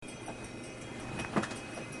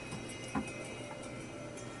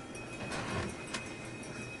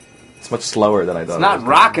much slower than I thought. It's not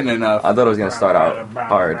rocking enough. I thought it was gonna start out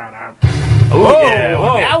hard. Whoa, Yeah,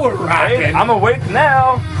 whoa. now we're rocking. I'm awake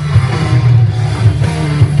now.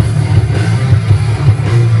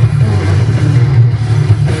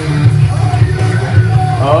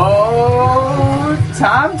 Oh,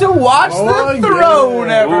 time to watch the throne,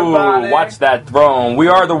 everybody. Ooh, watch that throne. We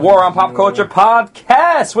are the War on Pop Culture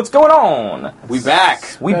podcast. What's going on? We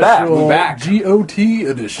back. We back. We back. GOT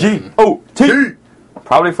edition. GOT.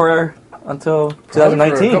 Probably for until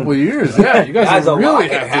 2019. For a couple of years. Yeah, you guys a really lot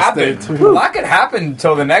could have to stay happen. A tuned. lot could happen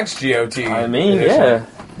until the next GOT. I mean, edition.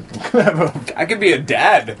 yeah. I could be a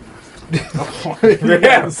dad.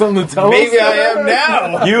 Yeah, something to tell Maybe us. I am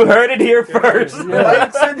now. You heard it here first.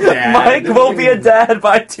 Mike's a dad. Mike will be a dad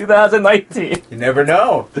by 2019. You never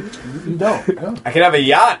know. You don't. Yeah. I could have a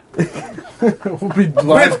yacht We'll be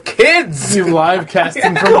live, with kids. be live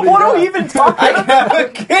casting from the What are we yacht even talking I about?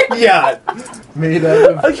 could have a kid yacht. made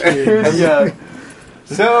out of kids. Yeah.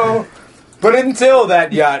 So, but until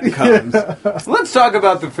that yacht comes, let's talk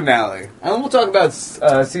about the finale. And we'll talk about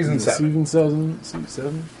season 7. Season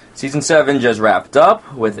 7. Season 7 just wrapped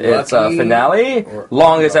up with its Lucky finale. or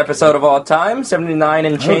Longest unlucky. episode of all time, 79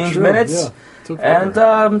 and change true, minutes. yeah. Took forever.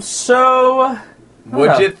 And so,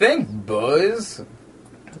 What'd you think, boys?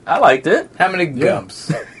 I liked it. How many gumps?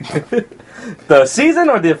 The season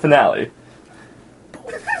or the finale?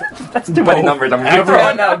 That's too many numbers. I'm Average.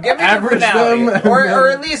 throwing. No, give me Average the finale. them, Or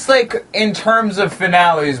at least, like, in terms of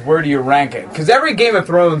finales, where do you rank it? Because every Game of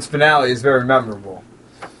Thrones finale is very memorable.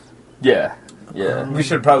 Yeah. Yeah. We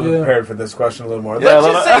should have probably Yeah. prepared for this question a little more. Yeah,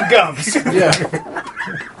 Let's just say gumps. Yeah.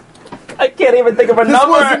 I can't even think of a This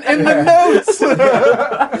number. wasn't in the notes.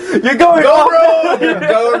 You're going Go off, road!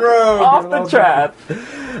 Go road! off the trap.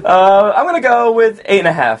 I'm going to go with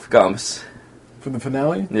 8.5 gumps. For the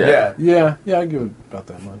finale? Yeah. Yeah, I give it about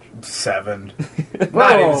that much. 7. Whoa,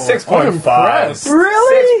 Not even I'm 6.5. impressed.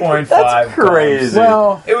 Really? 6.5 That's crazy.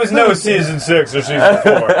 Well, It was no season 6 or season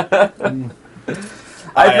 4.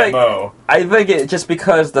 I think it just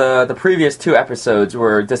because the previous 2 episodes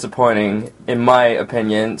were disappointing, in my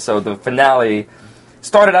opinion. So the finale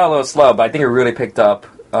started out a little slow, but I think it really picked up,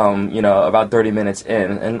 about 30 minutes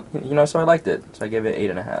in, and so I liked it. So I gave it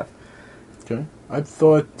 8.5. okay. I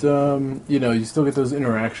thought, you still get those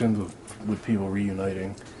interactions with people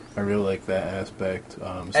reuniting. I really like that aspect.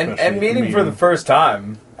 And especially meeting for the first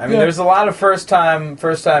time. I mean, Yeah. there's a lot of first time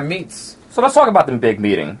meets. So let's talk about the big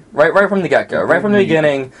meeting, right from the get-go, right from the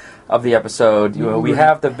beginning of the episode. We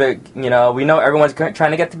have the big, we know everyone's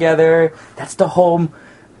trying to get together. That's the whole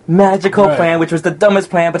magical Right. plan, which was the dumbest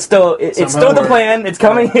plan, but still, it's Somehow still the worked. plan. It's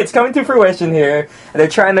coming to fruition here. And they're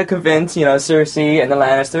trying to convince, Cersei and the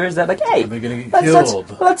Lannisters that, like, hey, They're gonna get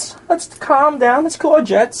killed. let's calm down. Let's cool our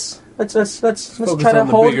jets. Let's Focus try to on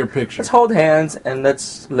the hold bigger picture. Let's hold hands and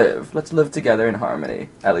let's live. Let's live together in harmony,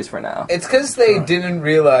 at least for now. It's because they didn't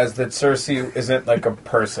realize that Cersei isn't like a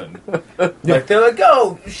person. Like they're like,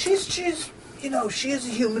 oh, she's she is a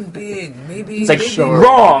human being. Maybe It's like maybe.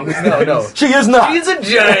 wrong. No. She is not. She's a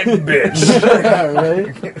giant bitch. Yeah,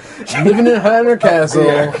 right? Living in Highlander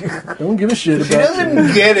Castle. Don't give a shit She about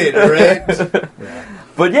doesn't get it, right?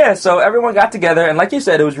 But yeah, so everyone got together, and like you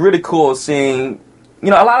said, it was really cool seeing. A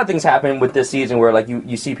lot of things happen with this season where, like,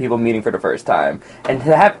 you see people meeting for the first time, and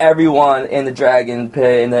to have everyone in the dragon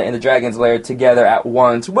pit in the dragon's lair together at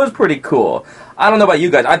once was pretty cool. I don't know about you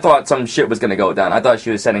guys. I thought some shit was gonna go down. I thought she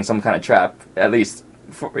was setting some kind of trap, at least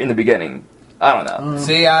in the beginning. I don't know.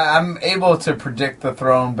 See, I'm able to predict the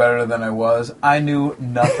throne better than I was. I knew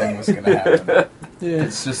nothing was going to happen. Yeah,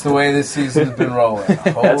 It's just the way this season's been rolling.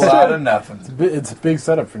 A whole lot of nothing. it's a big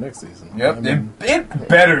setup for next season. Yep, I mean, it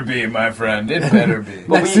better be, my friend. It better be.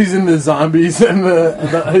 next season, the zombies and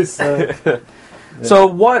the ice. So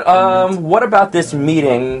what about this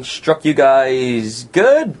meeting struck you guys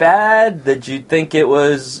good, bad? Did you think it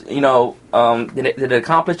was, did it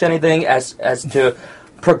accomplish anything as to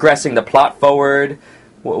progressing the plot forward?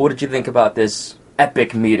 What did you think about this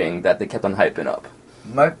epic meeting that they kept on hyping up?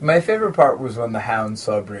 My favorite part was when the Hound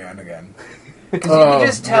saw Brienne again. Because you could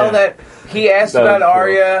just tell that he asked That was about cool.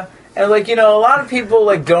 Arya, and a lot of people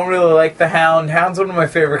don't really like the Hound. Hound's one of my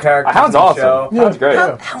favorite characters. Hound's in the awesome. Show. Hound's great.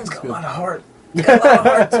 Hound's got a lot of heart. Got a lot of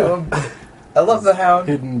heart to him. I love the Hound.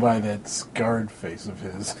 Hidden by that scarred face of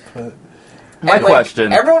his. But My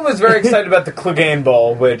question. Everyone was very excited about the Clegane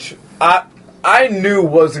Ball, which I knew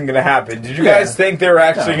wasn't going to happen. Did you Yeah. guys think they were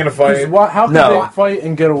actually going to fight? How could No. they fight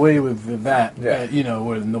and get away with that? Yeah.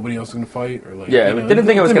 Where nobody else is going to fight? Or Didn't think it was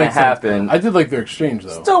didn't going to make sense. happen. I did like their exchange,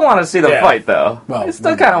 though. Still want to see the Yeah. fight, though. Well, I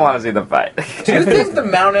still kind of want to see the fight. Do you think the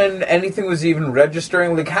mountain, anything was even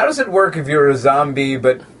registering? Like, how does it work if you're a zombie,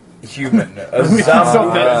 but human. A Something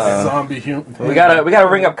zombie. zombie human. We gotta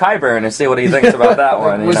ring up Kyburn and see what he thinks about that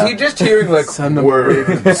one. Was he just hearing like Send them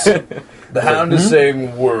words? The Hound is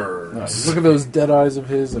saying words. Look at those dead eyes of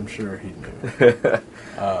his. I'm sure he knew.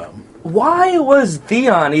 Why was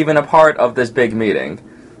Theon even a part of this big meeting?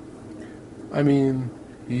 I mean,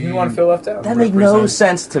 He didn't want to feel left out. That made no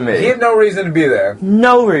sense to me. He had no reason to be there.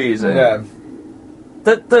 No reason. Yeah.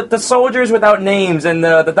 The soldiers without names and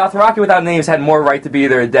the Dothraki without names had more right to be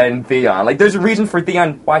there than Theon. Like, there's a reason for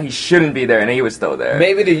Theon why he shouldn't be there, and he was still there.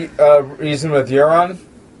 Maybe the reason with Euron?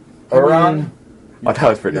 Euron? Oh, that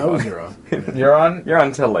was pretty that was funny. your own. Euron?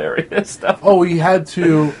 Euron's hilarious stuff. Oh, he had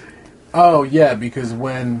to. Oh, yeah, because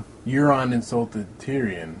when Euron insulted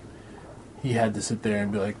Tyrion, he had to sit there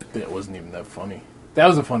and be like, "That wasn't even that funny." That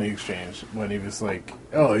was a funny exchange when he was like,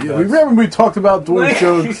 "Oh, yeah, remember we talked about dwarf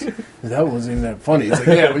jokes? That wasn't even that funny." It's like,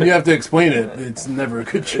 yeah, when you have to explain it, it's never a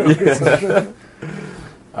good joke.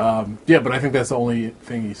 Yeah, but I think that's the only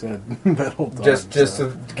thing he said that whole time. Just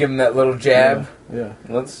to give him that little jab. Yeah.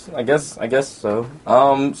 I guess so.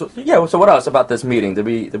 So what else about this meeting? Did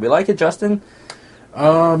we like it, Justin?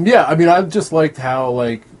 Yeah, I mean, I just liked how,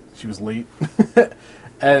 like, she was late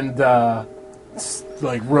and,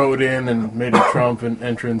 like, rode in and made a triumphant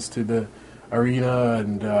entrance to the arena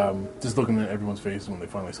and just looking at everyone's faces when they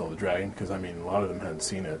finally saw the dragon, because, I mean, a lot of them hadn't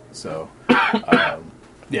seen it, so,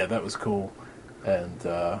 yeah, that was cool. And,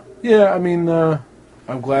 yeah, I mean,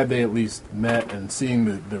 I'm glad they at least met, and seeing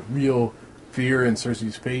the real fear in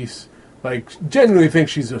Cersei's face, like, genuinely think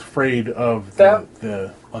she's afraid of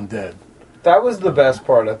the undead. That was the best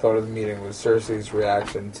part, I thought, of the meeting, was Cersei's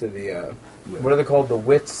reaction to the, what are they called? The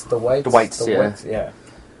wits? The whites? The whites, yeah. Whites, yeah.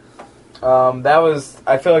 That was,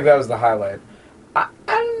 I feel like that was the highlight. I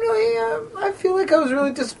don't know, I feel like I was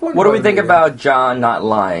really disappointed. What do we by the think meeting. about Jon not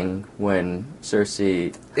lying when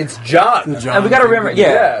Cersei... It's Jon. And we gotta remember,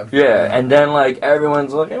 yeah. And then, like,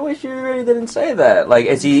 everyone's like, I wish you really didn't say that. Like,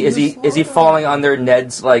 is he falling under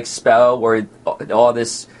Ned's, like, spell where all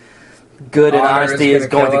this good and Honor honesty is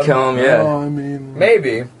going to kill him? Yeah. Well, I mean,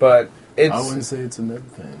 Maybe, but it's... I wouldn't say it's a Ned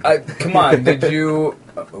thing. Come on, did you...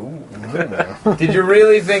 Did you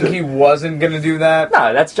really think he wasn't going to do that?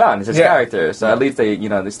 No, that's Jon. It's his Yeah. character. So at least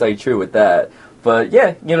they stay true with that. But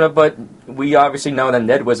yeah, but we obviously know that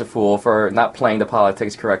Ned was a fool for not playing the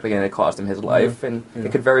politics correctly, and it cost him his life. And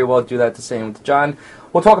it could very well do that the same with Jon.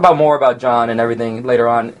 We'll talk about more about Jon and everything later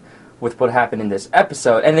on with what happened in this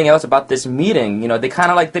episode. Anything else about this meeting? They kind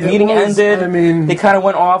of like the meeting ended. I mean, they kind of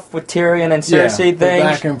went off with Tyrion and Cersei the thing.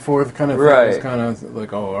 back and forth kind of thing Right. was kind of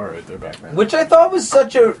like, oh, all right, they're back now. Which I thought was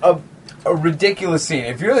such a ridiculous scene.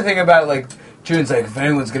 If you really think about it, like, June's like, if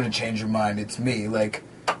anyone's going to change your mind, it's me. Like,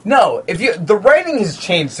 no. The writing has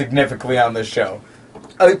changed significantly on this show.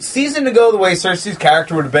 A season ago, the way Cersei's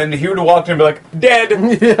character would have been, he would have walked in and be like, dead.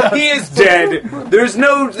 Yeah. He is dead. There's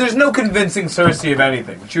no convincing Cersei of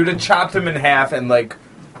anything. She would have chopped him in half and, like,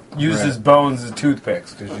 used his bones as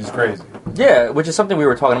toothpicks, because she's crazy. Yeah, which is something we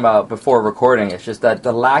were talking about before recording. It's just that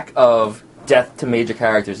the lack of death to major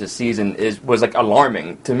characters this season was like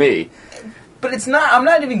alarming to me. But it's not, I'm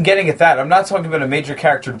not even getting at that. I'm not talking about a major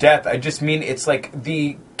character death. I just mean it's like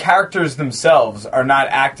the characters themselves are not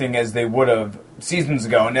acting as they would have seasons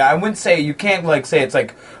ago. And I wouldn't say, you can't like say it's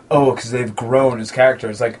like, oh, because they've grown as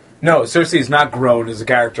characters. Like, no, Cersei's not grown as a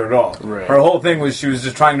character at all. Right. Her whole thing was she was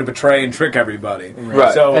just trying to betray and trick everybody.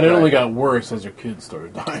 Right. So, And it only got worse as her kids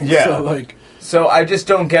started dying. Yeah. So, So I just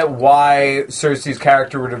don't get why Cersei's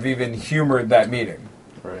character would have even humored that meeting.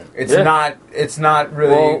 right. It's not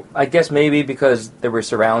really... Well, I guess maybe because they were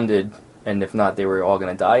surrounded, and if not, they were all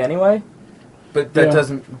going to die anyway. But that Yeah.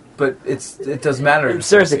 doesn't... But it doesn't matter. to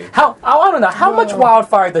Seriously, Cersei. I want to know, how much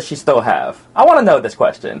wildfire does she still have? I want to know this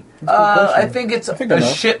question. I think it's a enough.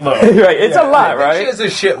 shitload. Right, it's a lot, I think right? She has a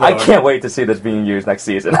shitload. I can't wait to see this being used next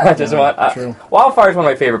season. I just want true. wildfire is one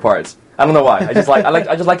of my favorite parts. I don't know why. I just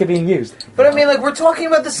like it being used. But I mean, like, we're talking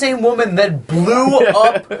about the same woman that blew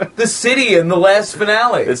up the city in the last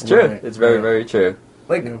finale. It's true. Right. It's very, very true.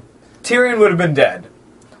 Like, Tyrion would have been dead.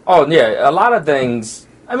 Oh yeah, a lot of things.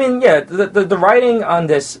 I mean, yeah, the writing on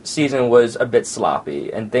this season was a bit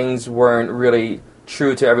sloppy, and things weren't really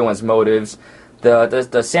true to everyone's motives.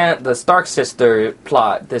 The Stark sister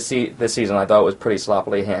plot this season, I thought was pretty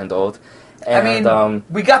sloppily handled. And, I mean,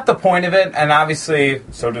 we got the point of it, and obviously,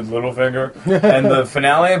 so did Littlefinger and the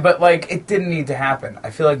finale, but, like, it didn't need to happen.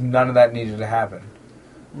 I feel like none of that needed to happen.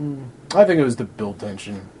 I think it was to build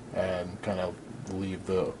tension and kind of leave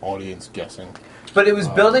the audience guessing. But it was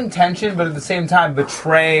building tension, but at the same time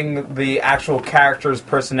betraying the actual characters'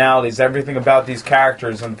 personalities, everything about these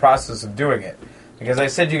characters in the process of doing it. Because I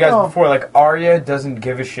said to you guys before, like, Arya doesn't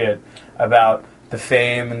give a shit about the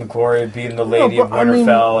fame and the glory of being the Lady No, of but, I mean-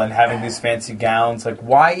 Winterfell and having these fancy gowns. Like,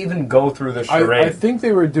 why even go through the charade? I think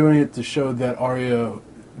they were doing it to show that Arya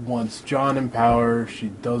wants Jon in power. She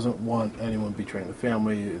doesn't want anyone betraying the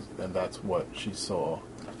family, and that's what she saw.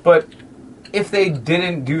 But if they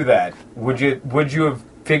didn't do that, would you have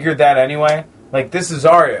figured that anyway? Like, this is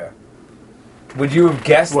Arya. Would you have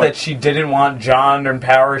guessed What? that she didn't want Jon in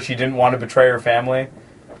power? She didn't want to betray her family?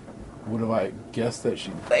 Would have I guessed that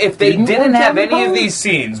she? If they Didn't didn't want have Jon in any of power? these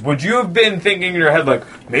scenes, would you have been thinking in your head, like,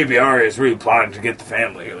 maybe Arya's really plotting to get the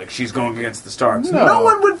family, like she's going against the Starks? No. No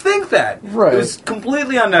one would think that. Right. It was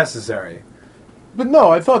completely unnecessary. But no,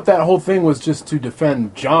 I thought that whole thing was just to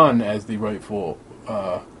defend Jon as the rightful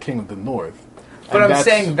king of the North. But And I'm that's-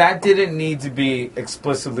 saying that didn't need to be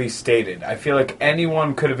explicitly stated. I feel like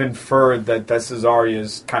anyone could have inferred that this is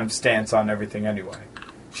Arya's kind of stance on everything anyway.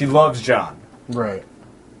 She loves Jon. right.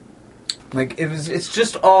 Like, it's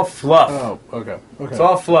just all fluff. Oh, okay. Okay. It's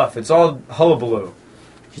all fluff. It's all hullabaloo.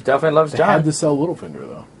 She definitely loves They had John. to sell Littlefinger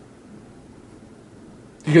though,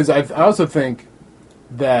 because I also think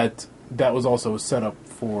that was also a setup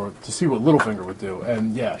to see what Littlefinger would do,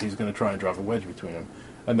 and yeah, he's going to try and drive a wedge between him,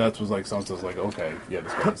 and that was like Sansa's like, okay, yeah,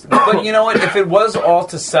 this guy's But you know what? If it was all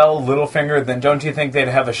to sell Littlefinger, then don't you think they'd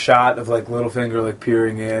have a shot of like Littlefinger like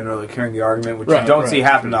peering in or like hearing the argument, which Right, you don't right. see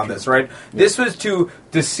happen on True, this, true. right? This was to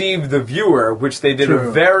deceive the viewer, which they did a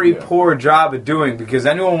True, very yeah. poor job at doing, because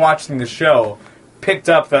anyone watching the show picked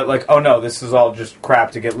up that like, oh no, this is all just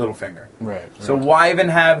crap to get Littlefinger. right. So why even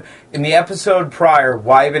have, in the episode prior,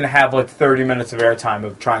 why even have like 30 minutes of airtime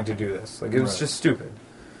of trying to do this? Like, it was Right. just stupid.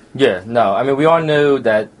 Yeah, no. I mean, we all knew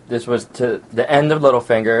that this was to the end of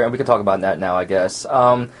Littlefinger, and we can talk about that now, I guess.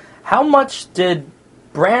 How much did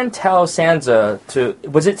Bran tell Sansa to...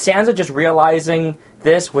 Was it Sansa just realizing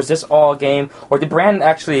this? Was this all a game? Or did Bran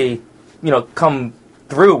actually, come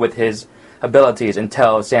through with his abilities and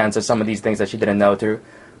tell Sansa some of these things that she didn't know to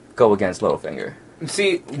go against Littlefinger?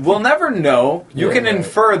 See, we'll never know. You Yeah, can right.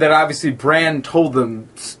 infer that obviously Bran told them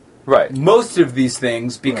Right. most of these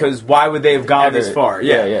things because why would they have gone this far?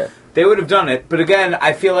 Yeah. They would have done it, but again,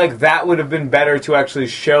 I feel like that would have been better to actually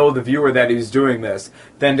show the viewer that he's doing this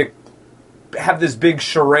than to have this big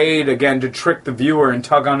charade again to trick the viewer and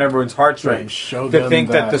tug on everyone's heartstrings Right, show to them think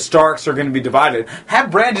that that- the Starks are going to be divided.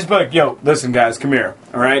 Have Bran just be like, yo, listen guys, come here,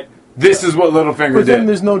 alright? This is what Littlefinger But then did.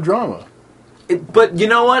 there's no drama. But you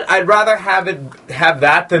know what? I'd rather have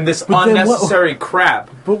that than this But then what- unnecessary crap.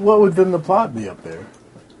 But what would then the plot be up there?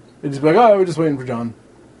 They'd just be like, oh, we're just waiting for Jon.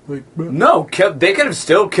 Like, No, they could have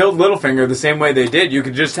still killed Littlefinger the same way they did. You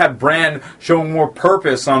could just have Bran showing more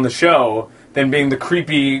purpose on the show than being the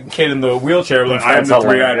creepy kid in the wheelchair. Like, I'm That's the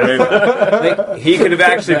three-eyed raven. Like, he could have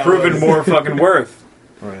actually proven more fucking worth.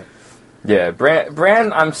 right. Yeah,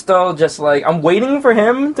 Bran, I'm still just like, I'm waiting for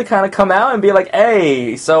him to kind of come out and be like,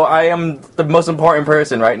 hey, so I am the most important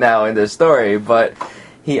person right now in this story, but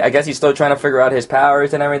I guess he's still trying to figure out his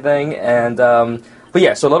powers and everything, and, but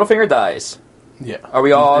yeah, so Littlefinger dies. Yeah. Are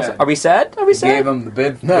we all, dead. are we sad? Are we sad? Gave him the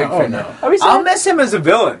big No, oh, finger. no. Are we sad? I'll miss him as a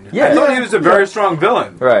villain. Yeah. I thought he was a very strong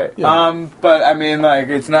villain. Right. Yeah. But I mean, like,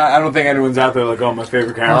 it's not. I don't think anyone's out there like, oh, my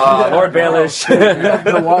favorite character. Lord Baelish. You're not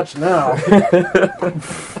gonna watch now.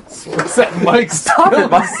 What's that Mike Stop it,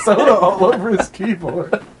 Mike. soda all over his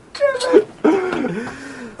keyboard?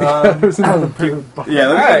 There's another pair of buttons. Yeah,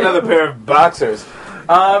 let's All get right. another pair of boxers.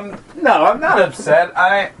 No, I'm not upset.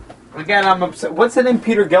 I'm upset. What's the name?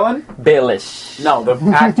 Peter Gillen? Baelish. No, the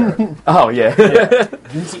actor. Oh, yeah.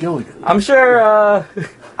 Vince Gilligan. I'm sure,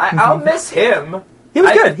 I'll miss him. he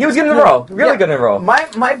was good. He was good in the role. Really Yeah. good in the role.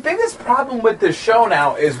 My biggest problem with this show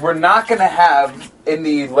now is we're not going to have, in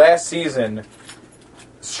the last season,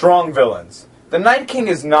 strong villains. The Night King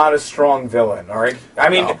is not a strong villain, alright? I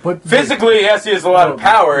mean, No, but- physically, yes, he has a lot of No,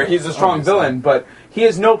 power. He's a strong obviously. villain, but he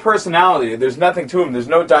has no personality. There's nothing to him. There's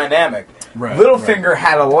no dynamic. Right, Littlefinger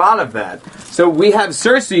had a lot of that. So we have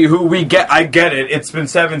Cersei, who I get it. It's been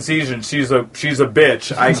 7 seasons. She's a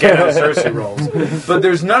bitch. I get how Cersei rolls. But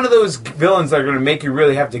there's none of those villains that are going to make you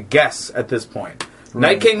really have to guess at this point. Right.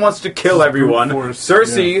 Night King wants to kill everyone. force,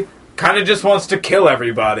 Cersei kind of just wants to kill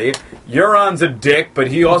everybody. Euron's a dick, but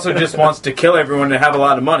he also just wants to kill everyone and have a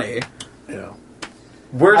lot of money. Yeah.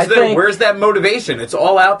 Where's that motivation? It's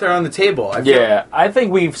all out there on the table. I feel- Yeah, I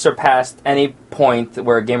think we've surpassed any point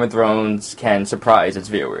where Game of Thrones can surprise its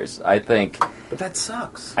viewers. I think but that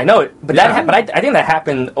sucks. I know it, but Yeah. I think that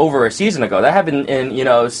happened over a season ago. That happened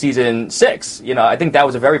in season 6. I think that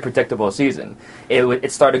was a very predictable season.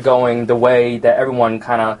 It started going the way that everyone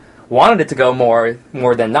kind of wanted it to go more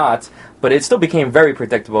than not, but it still became very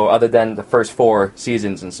predictable. Other than the first 4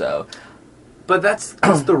 seasons and so. But that's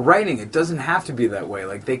the writing. It doesn't have to be that way.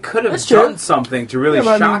 Like, they could have That's true. done something to really Yeah,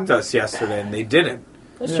 but I shocked mean- us yesterday, and they didn't.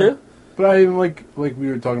 That's Yeah. true. But I like we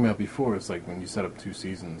were talking about before. It's like when you set up 2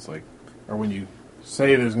 seasons, like, or when you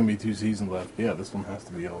say there's going to be 2 seasons left. Yeah, this one has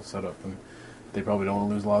to be all set up, and they probably don't want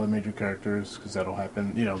to lose a lot of the major characters because that'll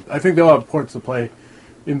happen. You know, I think they'll have parts to play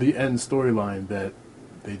in the end storyline that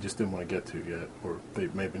they just didn't want to get to yet, or they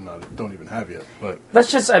maybe don't even have yet. But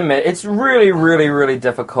Let's just admit, it's really, really, really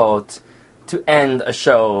difficult to end a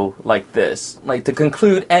show like this. Like, to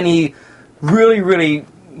conclude any really, really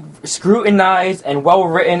scrutinized and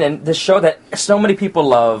well-written, and the show that so many people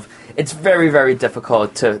love, it's very, very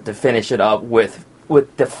difficult to finish it up with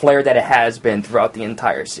the flair that it has been throughout the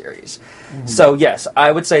entire series. So, yes,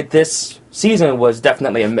 I would say this season was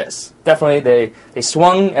definitely a miss. Definitely, they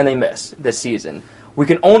swung and they missed this season. We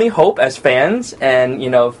can only hope as fans and, you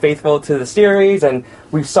know, faithful to the series, and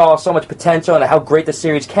we saw so much potential and how great the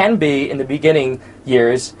series can be in the beginning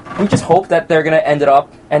years. We just hope that they're going to end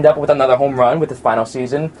up with another home run with this final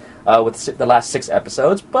season, with the last 6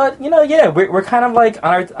 episodes. But, you know, yeah, we're kind of like,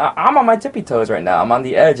 I'm on my tippy toes right now. I'm on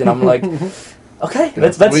the edge, and I'm like, okay,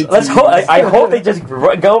 let's hope. I hope they just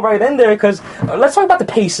go right in there, because let's talk about the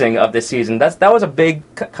pacing of this season. That was a big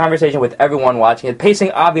conversation with everyone watching it. Pacing,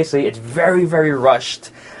 obviously, it's very, very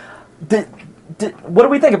rushed. What do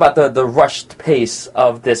we think about the rushed pace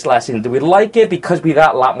of this last season? Do we like it because we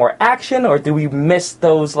got a lot more action, or do we miss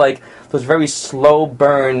those very slow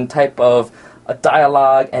burn type of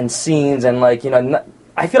dialogue and scenes, and I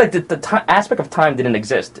feel like the aspect of time didn't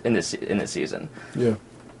exist in this season. yeah,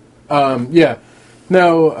 yeah.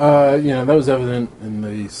 No, you know, that was evident in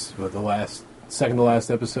the second to last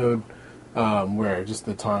episode, where just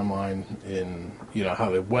the timeline in, you know, how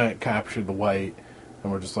they captured the white,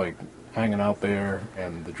 and we're just like hanging out there,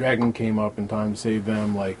 and the dragon came up in time to save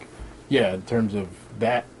them. Like, yeah, in terms of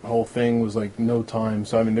that whole thing was like no time.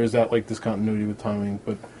 So I mean, there's that like discontinuity with timing,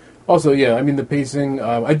 but also, yeah, I mean the pacing.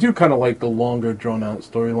 I do kind of like the longer, drawn out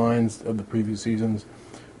storylines of the previous seasons.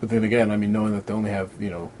 But then again, I mean, knowing that they only have, you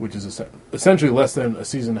know, which is essentially less than a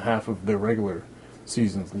season and a half of their regular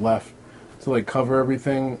seasons left to, like, cover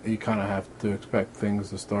everything, you kind of have to expect things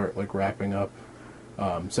to start, like, wrapping up.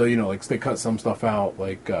 So, you know, like, they cut some stuff out,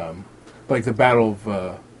 like the battle of,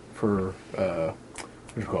 what do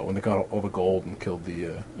you call it, when they got all the gold and killed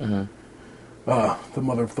the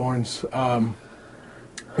Mother of Thorns.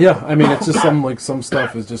 Yeah, I mean, it's just some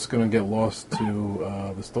stuff is just going to get lost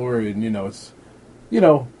to the story, and, you know, it's... You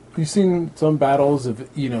know, you've seen some battles of,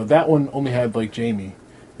 you know, that one only had, like, Jaime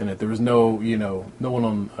in it. There was no one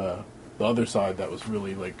on the other side that was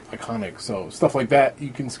really, like, iconic. So stuff like that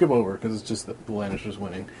you can skip over because it's just the Lannisters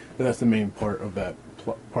winning. And that's the main part of that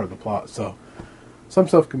part of the plot. So some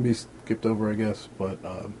stuff can be skipped over, I guess, but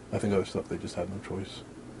I think other stuff they just had no choice.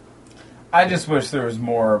 I just wish there was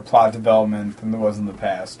more plot development than there was in the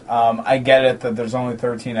past. I get it that there's only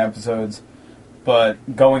 13 episodes.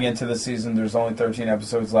 But going into the season, there's only 13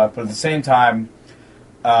 episodes left. But at the same time,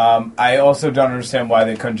 I also don't understand why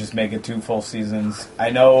they couldn't just make it 2 full seasons. I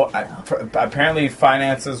know, apparently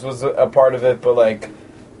finances was a part of it, but, like,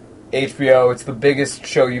 HBO, it's the biggest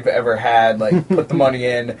show you've ever had. Like, put the money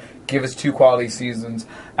in, give us 2 quality seasons.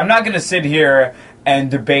 I'm not going to sit here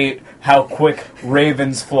and debate how quick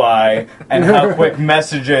ravens fly and how quick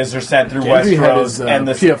messages are sent through Westeros and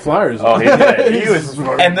the PF Flyers. Oh, he did. He was,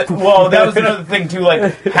 and that was another thing too.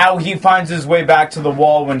 Like how he finds his way back to the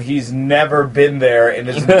wall when he's never been there in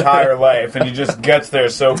his entire life, and he just gets there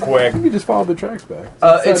so quick. You just follow the tracks back.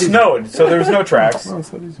 It snowed, so there was no tracks.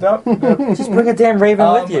 Nope. Just bring a damn raven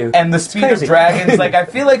with you. And the speed of dragons. Like I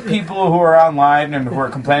feel like people who are online and who are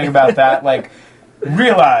complaining about that, like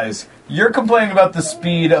realize. You're complaining about the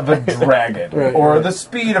speed of a dragon or the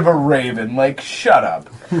speed of a raven. Like, shut up.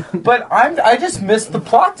 But I just miss the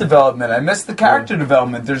plot development. I miss the character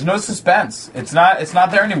development. There's no suspense. It's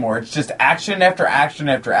not there anymore. It's just action after action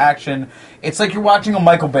after action. It's like you're watching a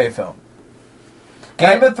Michael Bay film.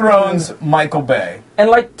 Game of Thrones, Michael Bay. And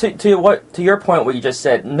like to your point, what you just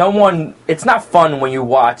said, it's not fun when you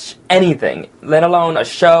watch anything, let alone a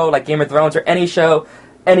show like Game of Thrones or any show,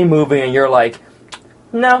 any movie, and you're like,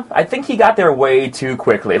 no, I think he got there way too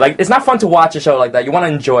quickly. Like, it's not fun to watch a show like that. You want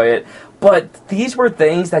to enjoy it. But these were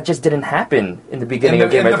things that just didn't happen in the beginning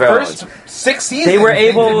of Game of Thrones. The first 6 seasons, they were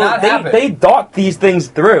able, they thought these things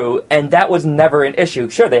through, and that was never an issue.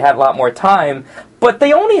 Sure, they had a lot more time, but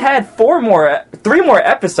they only had 3 more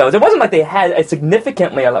episodes. It wasn't like they had a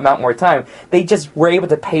significantly amount more time. They just were able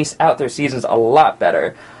to pace out their seasons a lot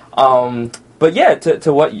better. But yeah,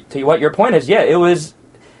 to what your point is, yeah, it was,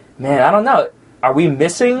 man, I don't know. Are we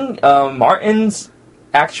missing Martin's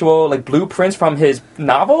actual like blueprints from his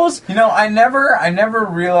novels. You know, I never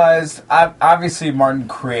realized. Obviously, Martin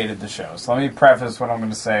created the show, so let me preface what I'm going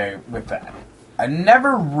to say with that. I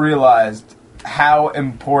never realized how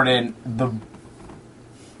important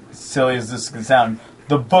silly as this can sound,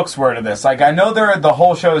 the books were to this. Like, I know the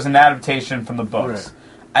whole show is an adaptation from the books. Right.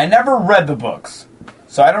 I never read the books,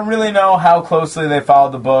 so I don't really know how closely they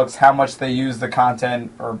followed the books, how much they used the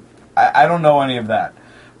content, or I don't know any of that.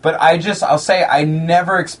 But I'll say I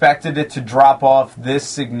never expected it to drop off this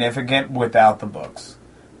significant without the books,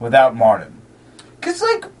 without Martin. Because,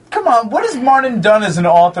 like, come on, what has Martin done as an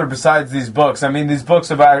author besides these books? I mean, these books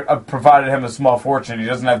have provided him a small fortune. He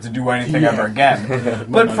doesn't have to do anything ever again.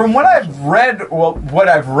 But from what I've read, what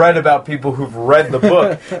I've read about people who've read the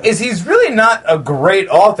book, is he's really not a great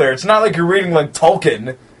author. It's not like you're reading, like,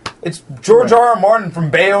 Tolkien. It's George R. R. Martin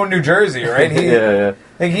from Bayonne, New Jersey, right? Yeah.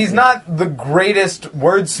 Like, he's not the greatest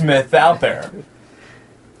wordsmith out there.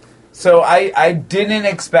 So I didn't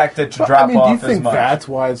expect it to drop off as much. Do you think that's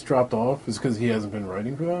why it's dropped off? Is because he hasn't been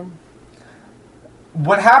writing for them?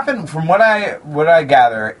 What happened, from what I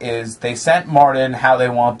gather, is they sent Martin how they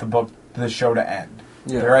want the show to end.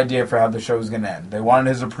 Yeah. Their idea for how the show was going to end. They wanted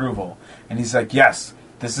his approval. And he's like, yes,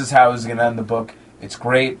 this is how it's going to end the book. It's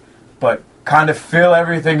great, but kind of fill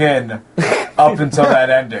everything in up until that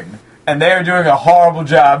ending. And they are doing a horrible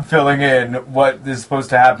job filling in what is supposed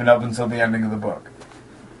to happen up until the ending of the book.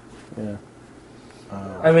 Yeah.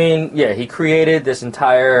 I mean, yeah, he created this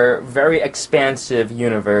entire very expansive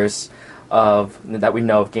universe that we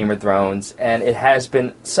know of Game of Thrones, and it has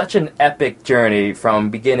been such an epic journey from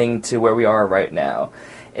beginning to where we are right now.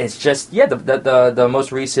 It's just, yeah, the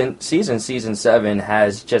most recent season 7,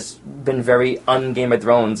 has just been very un-Game of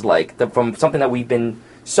Thrones-like, from something that we've been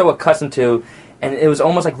so accustomed to, and it was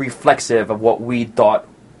almost like reflexive of what we thought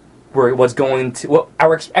was going to... Well,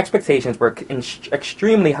 our expectations were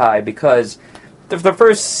extremely high because the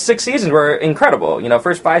first 6 seasons were incredible. You know,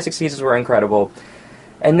 first 5-6 seasons were incredible.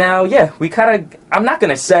 And now, yeah, we kind of... I'm not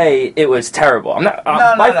going to say it was terrible. I'm not...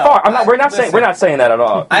 No. We're not saying that at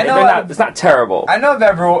all. I know... It's not terrible. I know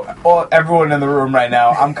of everyone in the room right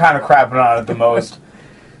now, I'm kind of crapping on it the most.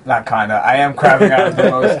 Not kind of. I am crapping on it the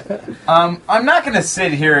most. I'm not going to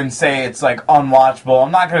sit here and say it's, like, unwatchable.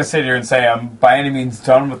 I'm not going to sit here and say I'm by any means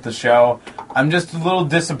done with the show. I'm just a little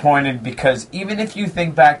disappointed because even if you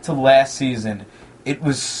think back to last season, it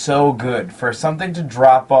was so good. For something to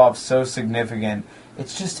drop off so significant,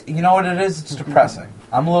 it's just, you know what it is? It's depressing.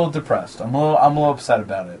 I'm a little depressed. I'm a little upset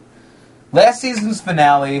about it. Last season's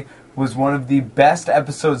finale was one of the best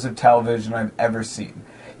episodes of television I've ever seen.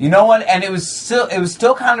 You know what? And it was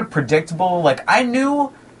still kind of predictable. Like, I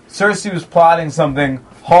knew Cersei was plotting something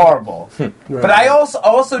horrible, Right. but I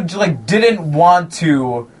also like didn't want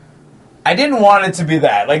to. I didn't want it to be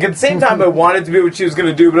that. Like, at the same time, I wanted to be what she was going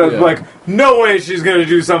to do, but I was like, no way she's going to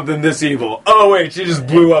do something this evil. Oh wait, she just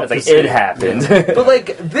blew up. It's like, it happened. But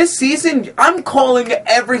like this season, I'm calling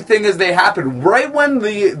everything as they happen. Right when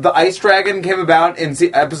the ice dragon came about in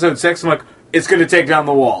episode 6, I'm like, it's going to take down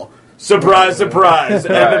the wall. Surprise, surprise.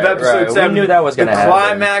 End of episode 7. We knew that was going to happen. The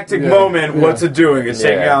climactic moment, what's it doing? It's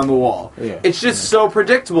taking down the wall. Yeah. It's just so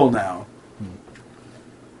predictable now.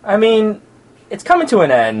 I mean, it's coming to an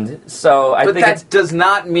end, so I But think that does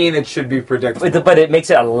not mean it should be predictable. but it makes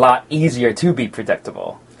it a lot easier to be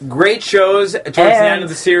predictable. Great shows towards the end of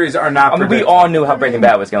the series are not predictable. We all knew how Breaking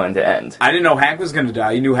Bad was going to end. I didn't know Hank was going to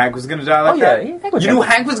die. You knew Hank was going to die like that? You knew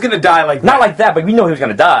Hank was going to die like that? Not like that, but we knew he was going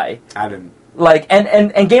to die. I didn't. Like,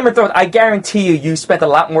 and Game of Thrones, I guarantee you spent a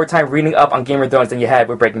lot more time reading up on Game of Thrones than you had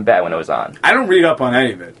with Breaking Bad when it was on. I don't read up on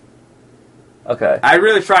any of it. Okay. I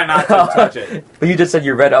really try not to touch it. But you just said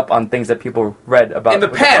you read up on things that people read about. In the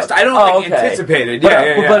past, I don't anticipate it.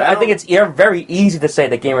 But I think it's very easy to say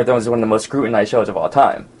that Game of Thrones is one of the most scrutinized shows of all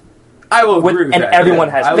time. I will agree with that. And everyone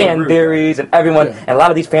has fan theories, and and a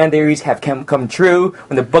lot of these fan theories have come true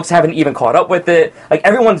when the books haven't even caught up with it. Like,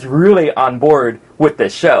 everyone's really on board with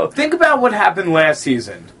this show. Think about what happened last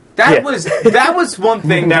season. That was one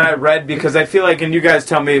thing that I read, because I feel like, and you guys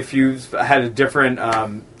tell me if you had a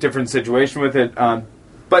different situation with it,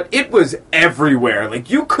 but it was everywhere. Like,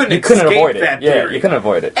 you couldn't avoid it. that theory. You couldn't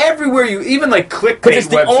avoid it. Everywhere you, even like clickbait because it's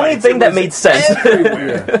the only thing that made sense.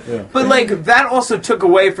 Everywhere. But like, that also took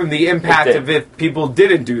away from the impact of if people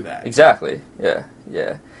didn't do that. Exactly. Yeah.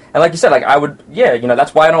 And like you said, like, I would,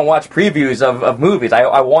 that's why I don't watch previews of movies.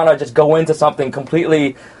 I want to just go into something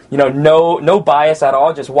completely, no bias at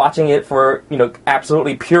all, just watching it for,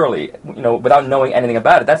 absolutely purely, without knowing anything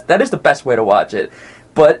about it. That is the best way to watch it.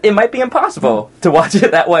 But it might be impossible to watch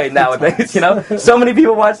it that way nowadays, you know? So many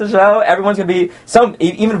people watch the show, everyone's gonna be,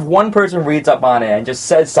 even if one person reads up on it and just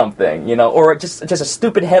says something, you know, or just a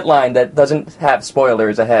stupid headline that doesn't have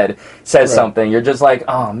spoilers ahead says something, you're just like,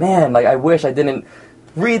 oh man, like I wish I didn't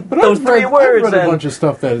read those three words. I've read a bunch of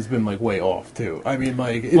stuff that has been, like, way off, too. I mean,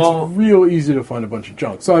 like, it's real easy to find a bunch of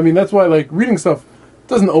junk. So, I mean, that's why, like, reading stuff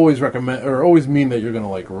doesn't always recommend, or always mean that you're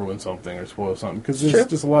gonna, like, ruin something or spoil something, because there's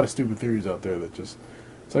just a lot of stupid theories out there that just...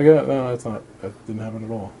 So I go, no, that didn't happen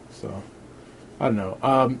at all. So, I don't know.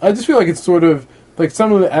 I just feel like it's sort of, like,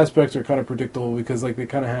 some of the aspects are kind of predictable because, like, they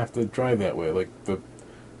kind of have to drive that way. Like,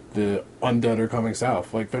 the undead are coming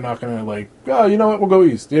south. Like, they're not going to, like, oh, you know what, we'll go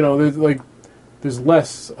east. You know, there's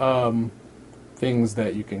less things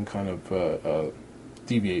that you can kind of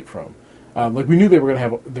deviate from. Like, we knew there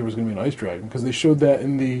was going to be an ice dragon because they showed that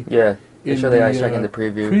in the... Yeah, they showed the ice dragon in the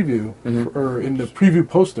preview. Or in the preview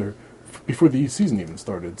poster before the season even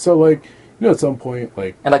started. So, like, you know, at some point,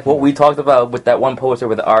 like... And, like, what we talked about with that one poster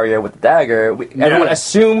with Arya with the dagger, everyone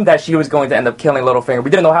assumed that she was going to end up killing Littlefinger.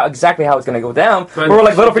 We didn't know exactly how it's going to go down, but we were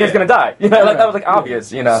like, Littlefinger's going to die. You know, like, that was, like,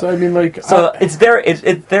 obvious, you know? So, I mean, like... So, it's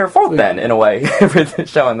their fault, then, in a way, for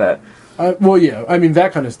showing that. Well, yeah. I mean,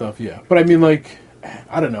 that kind of stuff, yeah. But, I mean, like,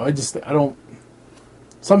 I don't know. I don't...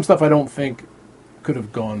 Some stuff I don't think could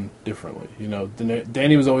have gone differently, you know?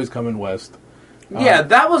 Dany was always coming west. Yeah,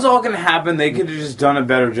 that was all going to happen. They could have just done a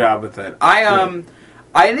better job with it. I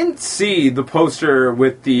didn't see the poster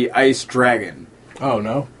with the ice dragon. Oh,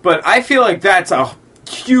 no? But I feel like that's a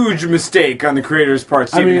huge mistake on the creator's part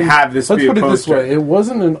to even have this be a poster. Let's put it this way. It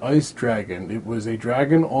wasn't an ice dragon. It was a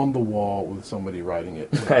dragon on the wall with somebody riding it.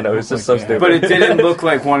 I know, it's just so stupid. But it didn't look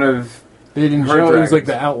like one of... They didn't show it. It was like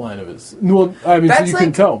the outline of it. Well, I mean, so you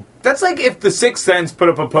can tell. That's like if The Sixth Sense put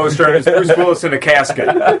up a poster and it's Bruce Willis in a casket.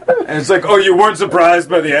 And it's like, oh, you weren't surprised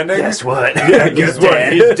by the ending? Guess what? Yeah, guess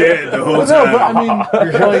what? He's dead the whole time. No, but I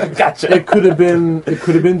mean, like, Gotcha. It could have been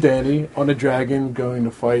Dany on a dragon going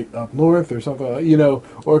to fight up north or something, you know,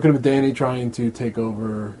 or it could have been Dany trying to take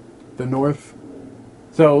over the north.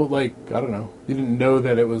 So, like, I don't know. You didn't know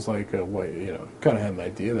that it was like a way, you know, kind of had an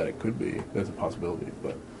idea that it could be. There's a possibility,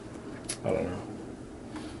 but I don't know.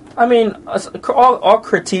 I mean, all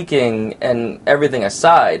critiquing and everything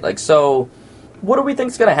aside, like, so, what do we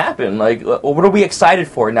think is going to happen? Like, what are we excited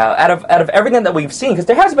for now? Out of everything that we've seen, because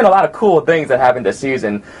there has been a lot of cool things that happened this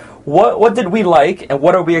season. What did we like, and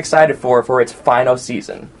what are we excited for its final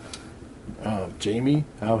season? Jaime,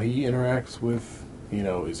 how he interacts with, you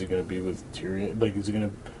know, is he going to be with Tyrion? Like, is he going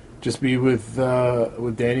to just be with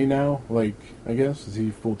Dany now? Like, I guess, is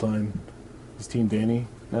he full time? Is Team Dany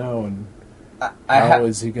now? And how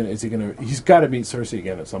is he gonna? He's got to meet Cersei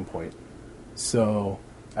again at some point. So,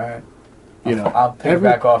 all right, you know, I'll pick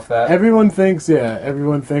back off that. Everyone thinks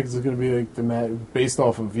it's gonna be like based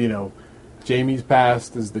off of, you know, Jaime's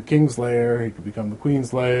past as the Kingslayer. He could become the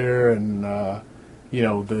Queenslayer, and you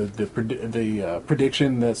know, the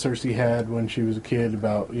prediction that Cersei had when she was a kid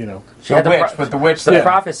about, you know, the witch. The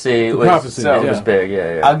prophecy was big.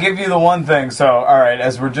 Yeah. I'll give you the one thing. So, all right,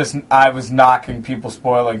 I was knocking people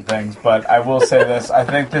spoiling things, but I will say this: I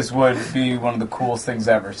think this would be one of the coolest things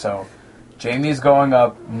ever. So, Jaime's going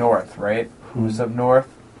up north, right? Who's up north?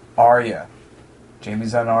 Arya.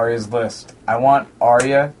 Jaime's on Arya's list. I want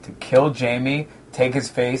Arya to kill Jaime, take his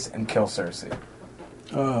face, and kill Cersei.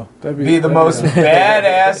 Oh, that'd be the most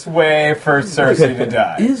badass way for Cersei to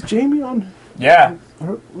die. Is Jaime on? Yeah,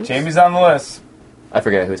 Jaime's on the list. I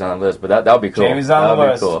forget who's on the list, but that would be cool. Jaime's on the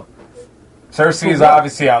list. Cool. Cersei is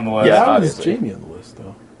obviously on the list. Yeah, how is Jaime on the list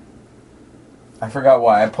though? I forgot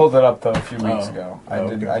why. I pulled it up though a few weeks ago.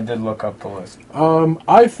 I did look up the list.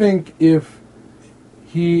 I think if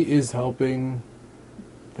he is helping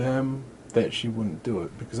them, that she wouldn't do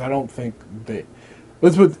it because I don't think they.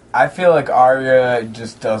 I feel like Arya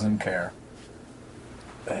just doesn't care.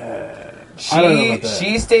 I don't know about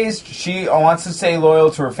that. She wants to stay loyal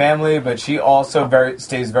to her family, but she also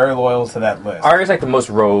stays very loyal to that list. Arya's like the most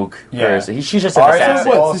rogue person. She's just an Arya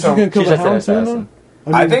assassin. What? She's going to kill the Hound soon?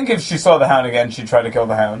 I think if she saw the Hound again, she'd try to kill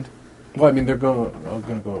the Hound. Well, I mean, they're going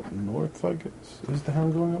to go up north, I guess. Is the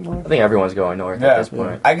Hound going up north? I think everyone's going north at this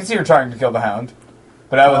point. I can see her trying to kill the Hound,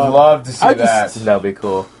 but I would love to see that. That would be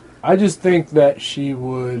cool. I just think that she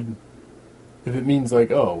would, if it means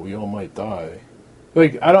like, oh, we all might die.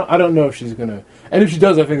 Like, I don't know if she's gonna, and if she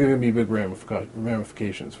does, I think there are gonna be big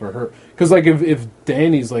ramifications for her. Because like, if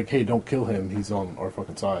Dany's like, hey, don't kill him, he's on our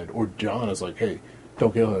fucking side, or Jon is like, hey,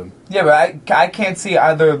 don't kill him. Yeah, but I can't see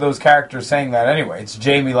either of those characters saying that anyway. It's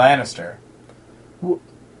Jaime Lannister.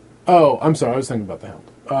 Oh, I'm sorry, I was thinking about the Hound.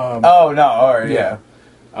 Oh no, all right, yeah.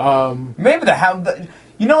 Yeah. Maybe the Hound.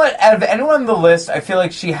 You know what? Out of anyone on the list, I feel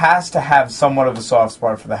like she has to have somewhat of a soft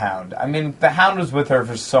spot for the Hound. I mean, the Hound was with her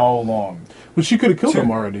for so long. But she could have killed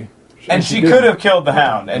him already. And she didn't. could have killed the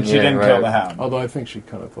Hound, and she Yeah, didn't right. kill the Hound. Although I think she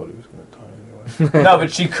kind of thought he was going to die anyway. No,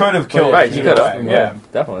 but she could have killed Right, him. she could have. Either way, Yeah,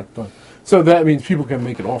 definitely. So that means people can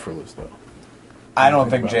make it off her list, though. I don't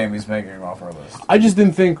think Jamie's making it off our list. I just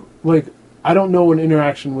didn't think, like, I don't know an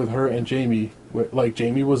interaction with her and Jamie. Where, like,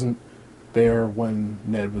 Jamie wasn't there when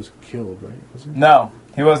Ned was killed, right? Was he? No,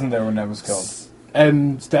 he wasn't there when Ned was killed.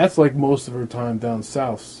 And that's like most of her time down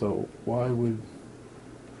south, so why would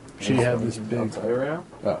she have this big... area?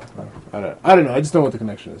 Oh, I don't know. I just know what the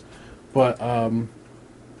connection is. But,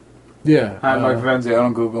 yeah. Hi, Mike Venzi. I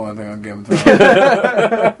don't Google anything on Game of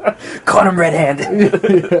Thrones. Caught him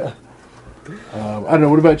red-handed. yeah. I don't know.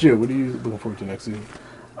 What about you? What are you looking forward to next season?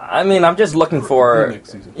 I mean, I'm just looking for,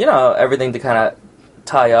 Next season. everything to kind of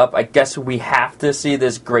tie up. I guess we have to see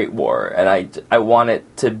this Great War, and I want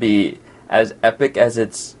it to be as epic as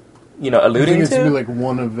it's, You alluding think it's to. going to be like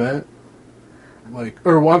one event?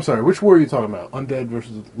 I'm sorry, which war are you talking about? Undead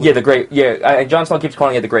versus... Yeah, Jon Snow keeps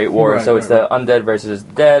calling it the Great War, Right, so it's the undead versus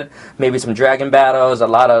dead. Maybe some dragon battles. A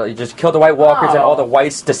lot of you just kill the White Walkers and all the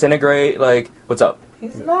whites disintegrate. Like, what's up?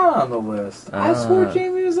 He's not on the list. I swore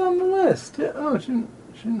Jamie was on the list. Yeah, oh, she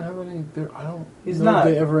didn't have any... I don't He's know not.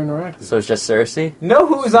 if they ever interacted. So it's just Cersei. You know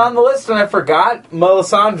who was on the list, and I forgot?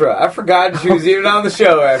 Melisandre. I forgot she was even on the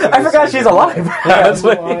show. After I this forgot season. she's alive. She's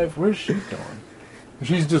alive. Where's she going?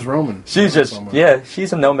 She's just roaming. She's just somewhere.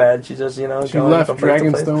 she's a nomad. She's just She going left from place to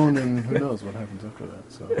place. Dragonstone, and who knows what happens after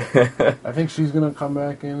that. So I think she's gonna come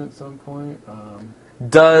back in at some point.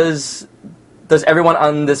 Does everyone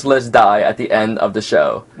on this list die at the end of the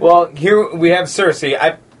show? Well, here we have Cersei.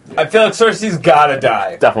 I feel like Cersei's gotta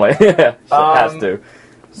die. Definitely, yeah, she has to.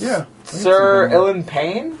 Yeah, Sir Ilan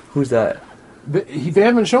Payne? Who's that? They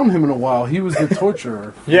haven't shown him in a while. He was the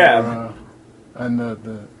torturer. For, Yeah. and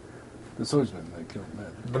the swordsman that killed Ned.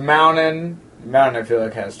 The Mountain. Mountain, I feel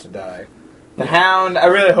like, has to die. The Hound, I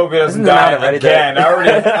really hope he doesn't Isn't the die Mountain already again. dead?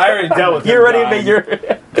 I already dealt with him. You already dying. made your.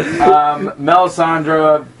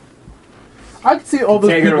 Melisandre. I could see all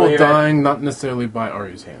those Take it or people leave it. dying, not necessarily by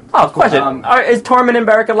Arya's hand. Oh, question: is Tormund and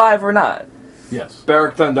Beric alive or not? Yes,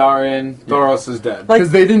 Beric Dondarrion. Thoros is dead. Like-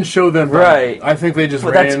 because they didn't show them. Right. I think they just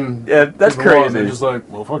Well, ran. that's to the wall and crazy. They're just like,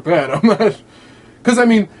 well, fuck that. I'm not. Because I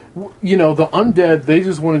mean, the undead, they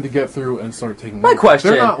just wanted to get through and start taking. My over.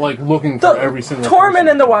 question: they're not like looking for every single. Tormund person.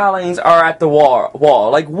 and the Wildlings are at the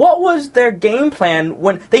wall. Like, what was their game plan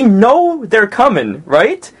when they know they're coming?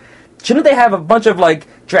 Right? Shouldn't they have a bunch of like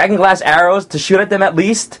dragon glass arrows to shoot at them at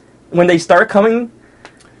least when they start coming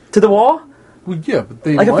to the wall? Well, yeah, but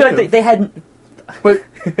they. Like, I feel like they had. But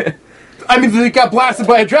I mean, they got blasted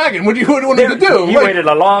by a dragon. What do you want them to do? He Like, waited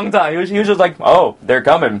a long time. He was just like, oh, they're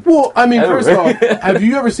coming. well, I mean, Oh, first really? off, have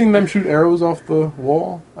you ever seen them shoot arrows off the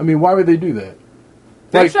wall? I mean, why would they do that?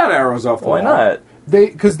 They Like, shot arrows off the Why wall. not?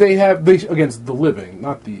 because they against the living,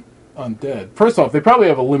 not the undead. First off, they probably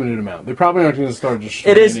have a limited amount. They probably aren't going to start just.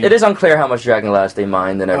 It is shooting. unclear how much dragon glass they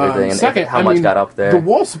mined and everything, and Second, how I much mean, got up there. The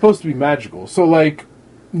wall's supposed to be magical, so like,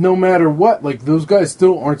 no matter what, like those guys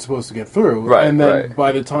still aren't supposed to get through. Right, and then right.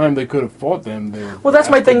 by the time they could have fought them, they were. Well, that's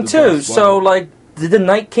my thing blasted to too. death So, by- like, did the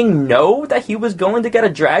Night King know that he was going to get a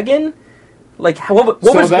dragon? Like, what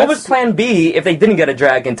So was that's- Plan B if they didn't get a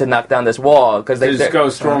dragon to knock down this wall? Because They just go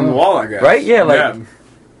storm the wall, I guess. right, yeah, like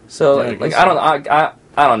so, Yeah, I like guess I don't,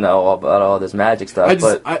 I don't know about all this magic stuff, I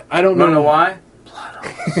just, but I don't You know know why?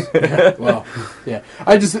 Well, yeah.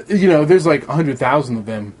 I just, there's like 100,000 of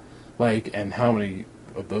them, like, and how many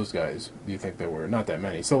of those guys do you think there were? Not that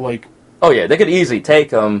many. So, like, oh yeah, they could easily take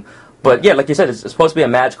them. But yeah, like you said, it's supposed to be a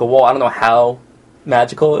magical wall. I don't know how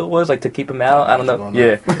magical it was, like to keep him out. I don't know.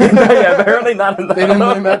 Yeah, yeah, apparently not enough. they didn't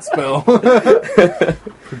learn that spell.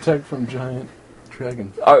 Protect from giant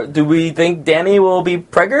dragon. Do we think Danny will be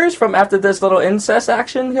preggers from after this little incest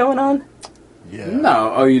action going on? Yeah.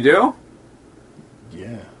 No. Oh, you do?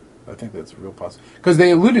 Yeah. I think that's a real possibility. Because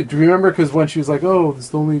they alluded, do you remember? Because when she was like, oh, it's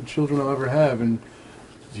the only children I'll ever have, and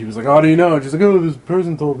he was like, how do you know? And she's like, oh, this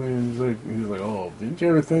person told me. And he was like, oh, didn't you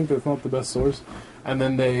ever think that's not the best source? And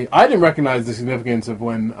then I didn't recognize the significance of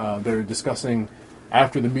when they were discussing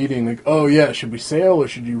after the meeting, like, oh, yeah, should we sail or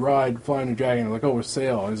should you ride flying a dragon? They're like, oh, we'll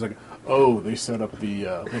sail. And he's like, oh, they set up the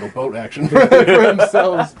little boat action for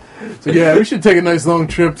themselves. So, yeah, we should take a nice long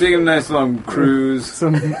trip. Take a nice long cruise.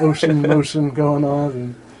 Some ocean motion going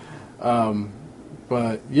on. And,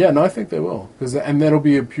 but, yeah, no, I think they will. And that'll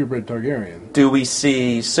be a purebred Targaryen. Do we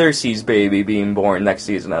see Cersei's baby being born next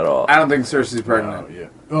season at all? I don't think Cersei's pregnant. Yeah.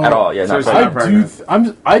 At all, yeah, not Cersei pregnant. not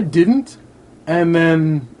pregnant. I didn't, and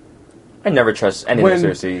then I never trust anything When-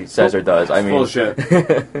 Cersei says or does. I mean, Bullshit.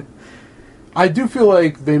 I do feel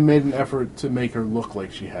like they made an effort to make her look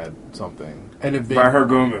like she had something, and if they By her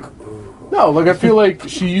going like, no, like I feel like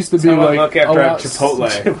she used to be someone like look after a a lot-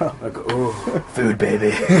 Chipotle. Like, ooh, food, baby.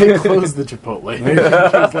 They closed the Chipotle.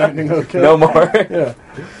 She's landing okay. no more. Yeah.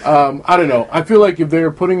 I don't know. I feel like if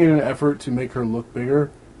they're putting in an effort to make her look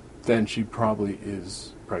bigger, then she probably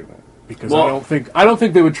is pregnant. Because Well- I don't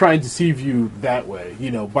think they would try and deceive you that way.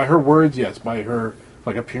 You know, by her words, yes. By her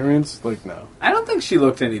like appearance, like no. I don't think she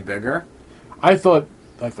looked any bigger. I thought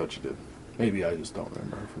she did. Maybe I just don't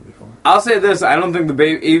remember her from before. I'll say this: I don't think the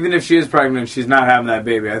baby, even if she is pregnant, she's not having that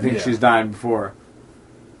baby. I think Yeah. she's dying before.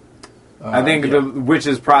 I think yeah. the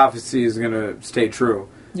witch's prophecy is going to stay true.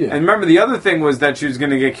 Yeah. And remember, the other thing was that she was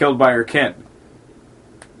going to get killed by her kin.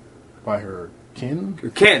 By her kin. Her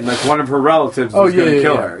kin, like one of her relatives, Oh was yeah, going to yeah,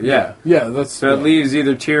 kill yeah. her. Yeah. Yeah, that's So it yeah. leaves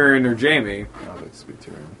either Tyrion or Jaime. Oh, that's good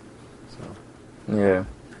Tyrion. So Yeah.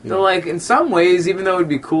 So, like, in some ways, even though it would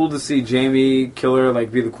be cool to see Jaime kill her,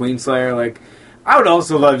 like, be the Queenslayer, like, I would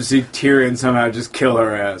also love to see Tyrion somehow just kill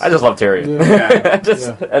her ass. I just love Tyrion. Yeah.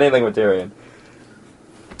 just Yeah. anything with Tyrion.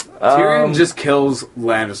 Tyrion just kills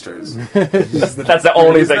Lannisters. That's the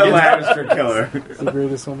only He's the thing. He's Lannister killer. it's the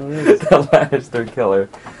greatest one there is. the Lannister killer.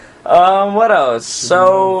 What else?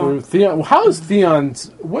 So Theon, how is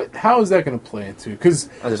Theon's? How is that going to play into? Because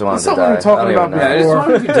I just wanted that's to something we die. were talking I don't about even know. Yeah, I just before.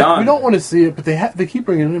 want it to be done. We don't want to see it, but they keep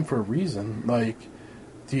bringing it in for a reason. Like,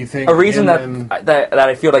 do you think a reason him that, and- that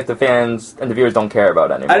I feel like the fans and the viewers don't care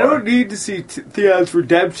about anymore. I don't need to see Theon's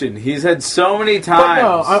redemption. He's had so many But times.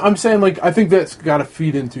 no, I'm saying like I think that's got to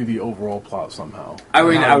feed into the overall plot somehow. I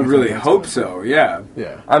mean, How I would do you really think that's hope gonna so, yeah. be?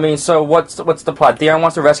 Yeah. I mean, so what's the plot? Theon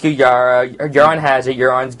wants to rescue Yara. Euron has it.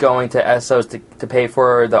 Euron's going to Essos to pay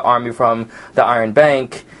for the army from the Iron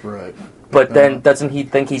Bank. Right. But then doesn't he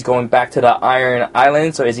think he's going back to the Iron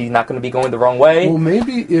Island? So is he not going to be going the wrong way? Well,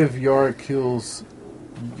 maybe if Yara kills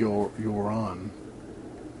Euron,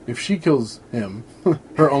 if she kills him,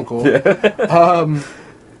 her uncle,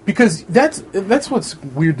 because that's what's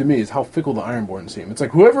weird to me is how fickle the Ironborn seem. It's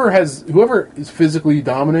like whoever is physically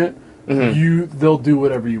dominant, they'll do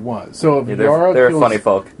whatever you want. So if Yeah, Yara they're kills funny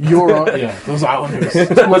folk. Euron, yeah, those Islanders,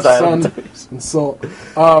 too much sun Islanders. and salt.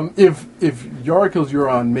 If Yara kills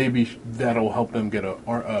Euron, maybe that'll help them get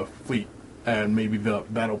a fleet, and maybe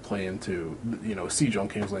that'll play into siege on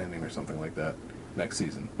King's Landing or something like that next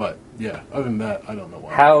season. But yeah, other than that, I don't know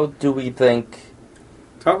why. How do we think?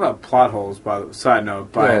 Talk about plot holes, by the side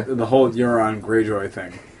note, by Yeah. the whole Euron Greyjoy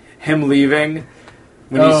thing. Him leaving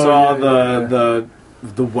when he Oh, saw yeah.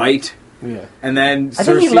 the white, Yeah. and then I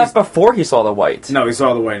think he Cersei's- left before he saw the white. No, he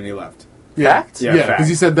saw the white and he left. Fact? Yeah, Yeah, fact. because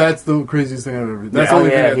he said that's the craziest thing I've ever. That's Yeah. the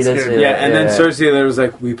only Oh, yeah, thing he that did scared say me. Yeah, that. and then Yeah. Cersei there was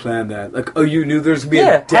like, we planned that. Like, oh, you knew there's gonna be Yeah,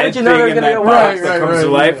 a how dead did you know thing there was in gonna be that a box white? that comes Right, to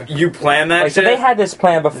right, life. yeah. You planned that Like, so shit? they had this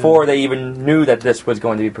plan before they even knew that this was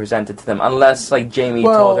going to be presented to them, unless like Jaime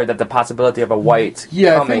Well, told her that the possibility of a white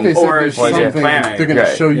Yeah, I coming. think they said Or there's she's something planning. they're going to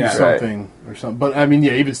Right, show you yeah. something or something. But I mean,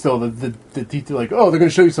 yeah, even still, the detail like, oh, they're going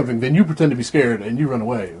to show you something, then you pretend to be scared and you run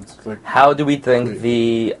away. It's like, How do we think Wait.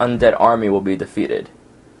 the undead army will be defeated?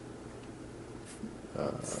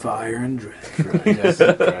 Fire and dragon. yes,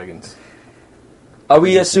 dragons. Are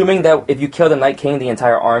we assuming that if you kill the Night King, the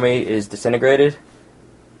entire army is disintegrated?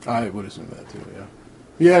 I would assume that too. Yeah.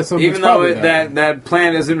 Yeah. So Even though that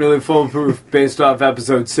plan isn't really foolproof based off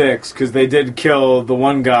episode 6, because they did kill the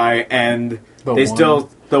one guy and The they one. still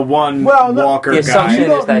the one Well, no, Walker The assumption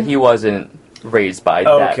guy. is that he wasn't raised by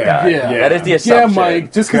that Okay. guy. Yeah. That is the yeah, assumption.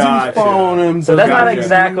 Mike, just because he was Gotcha. following him. So that's not Gotcha.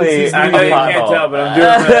 exactly I know you plot can't hole. tell, but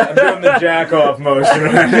I'm doing the jack off motion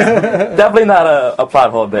right now. Definitely not a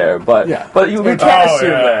plot hole there, but Yeah. but we Oh, can't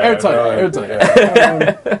assume yeah. that.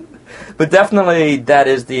 Airtight. But definitely that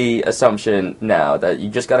is the assumption now, that you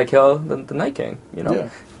just gotta kill the Night King, you know? Yeah.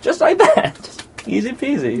 Just like that. Just easy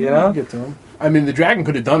peasy, you know? Get to him. I mean, the dragon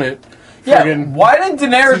could have done it. Yeah, Friggin- why didn't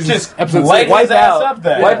Daenerys Season- just episode light six. Wipe his ass out, up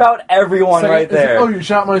there? wipe out everyone It's like- right it's like, there. oh, you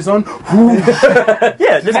shot my son.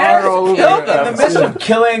 Yeah, just Fire all over Killed it. in the midst of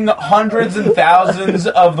killing hundreds and thousands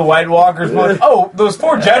of the White Walkers. Like, oh, those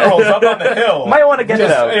 4 generals up on the hill. might want to get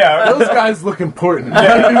it out. Yeah, Those guys look important.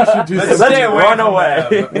 Maybe we should do let's something. stay away run from away.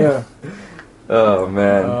 them. Yeah. Oh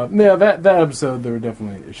man. Yeah, that episode, there were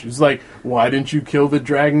definitely issues. Like, why didn't you kill the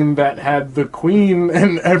dragon that had the queen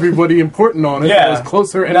and everybody important on it? Yeah. That was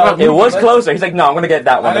closer. And No, not It moving? was closer. He's like, no, I'm gonna get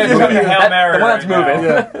that one. I'm That's gonna moving. do a Hail Mary The one that's right moving.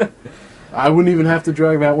 now. Yeah. I wouldn't even have to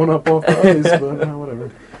drag that one up off the ice, but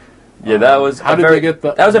whatever. Yeah, that was How a did very, they get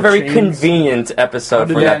the that was a very chains? convenient episode How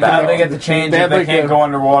did for they- that Yeah, how battle. they get the change They if had they like can't a- go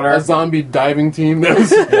underwater? A zombie diving team. That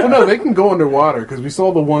was, well, no, they can go underwater because we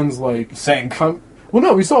saw the ones like Sink. Well,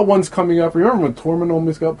 no, we saw ones coming up. Remember when Tormund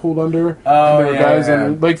almost got pulled under? Oh, and there were yeah, guys yeah.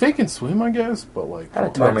 under, like they can swim, I guess, but like How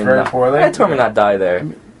did Like, Tormund very not, poorly? how did Tormund not die there?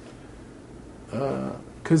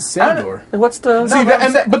 because Sandor. What's the... See,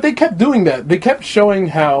 but they kept doing that. They kept showing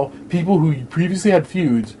how people who previously had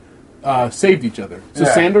feuds saved each other. So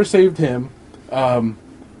Yeah. Sandor saved him.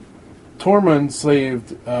 Tormund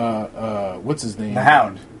saved what's his name? The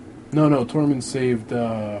Hound. No, Tormund saved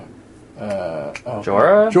Jorah?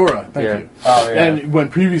 Jorah, thank Yeah. you. Oh, yeah. And when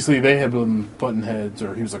previously they had been button heads,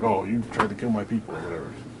 or he was like, "Oh, you tried to kill my people,"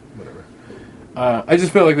 or whatever. I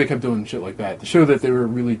just felt like they kept doing shit like that to show that they were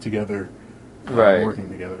really together, Right. working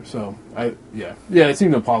together. So it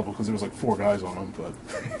seemed impossible because there was like 4 guys on him,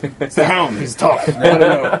 but it's the Hound. He's tough. I don't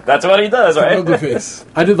know. That's what he does, right? Ugly face.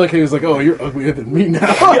 I did like he was like, "Oh, you're uglier than me now."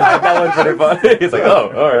 Yeah, that was pretty funny. He's like,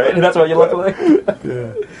 oh, all right. That's what you look like?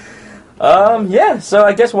 Yeah, So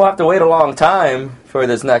I guess we'll have to wait a long time for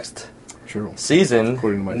this next true. season.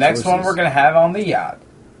 According to my Next one we're going to have on the yacht.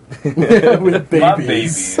 with babies. My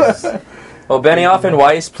babies. Well, Benioff and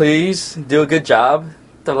Weiss, please do a good job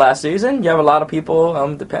the last season. You have a lot of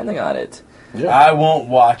people depending on it. Yeah. I won't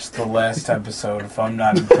watch the last episode if I'm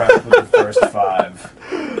not impressed with the first 5.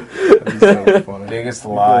 That'd be so funny. Biggest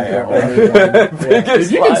lie ever.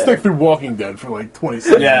 If you can stick through Walking Dead for like 20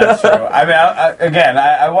 seconds. Yeah, that's true. I mean,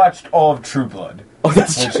 I watched all of True Blood, Oh,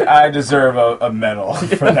 that's which I deserve a medal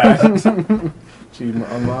for that.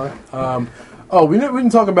 Achievement unlocked. We didn't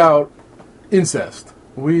talk about incest.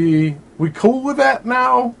 We cool with that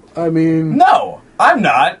now? I mean, No, I'm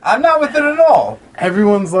not. I'm not with it at all.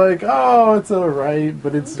 everyone's like, "Oh, it's alright,"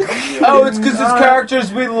 but it's Oh, it's because it's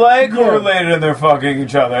characters we like who Yeah. are related and they're fucking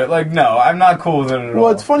each other. Like, no, I'm not cool with it at all.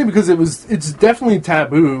 Well, it's funny because it's definitely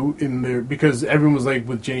taboo in there because everyone was like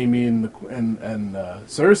with Jamie and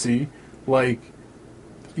Cersei, like,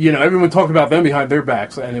 you know, everyone talked about them behind their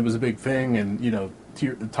backs and it was a big thing, and you know,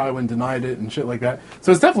 Tywin denied it and shit like that.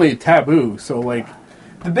 So it's definitely taboo. So like,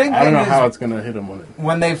 The big I don't thing know is how it's gonna hit them on it.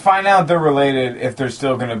 when they find out they're related, if they're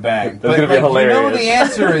still gonna bang. That's gonna be like, you know hilarious. the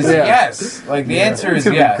answer is Yeah. yes. Like the answer It's is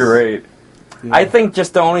gonna yes. be great. Yeah. I think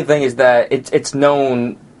just the only thing is that it's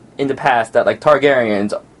known in the past that like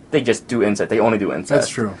Targaryens, they just do incest. They only do incest. That's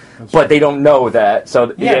true. That's But they don't know that,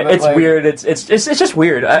 so Yeah, yeah, but, it's like- weird. It's just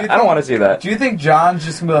weird. I don't want to see that. Do you think John's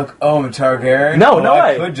just gonna be like, "Oh, I'm a Targaryen"? No, Well, no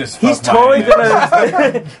I way. could just He's fuck my totally ass."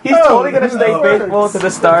 gonna he's totally gonna stay no. faithful to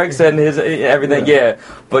the Starks and his everything. Yeah,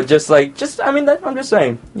 but I mean, I'm just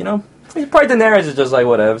saying, you know, probably Daenerys is just like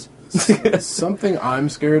whatevs. Something I'm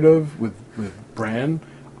scared of with Bran.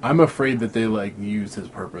 I'm afraid that they like used his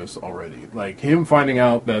purpose already. Like him finding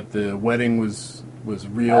out that the wedding was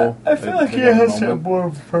real. I feel like at he that has to moment. have more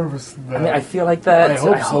of a purpose than I that. mean, I feel like that. I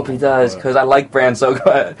hope so, he does but- because I like Bran so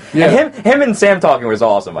good. Yeah. And him and Sam talking was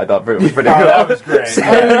awesome. I thought pretty Oh, that was great.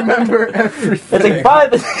 I remember everything. It's like,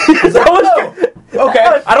 but that was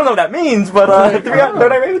Okay. I don't know what that means, but they're like,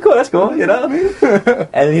 maybe cool. That's cool, you know.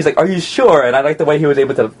 And he's like, "Are you sure?" And I like the way he was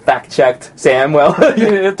able to fact check Sam well.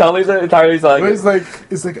 Totally like,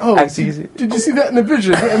 It's like, oh, Actually- did you see that in the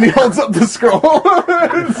vision? And he holds up the scroll.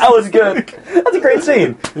 that was good. That's a great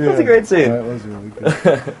scene. That's a great scene. That was really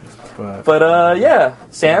good. But But yeah,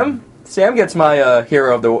 Sam gets my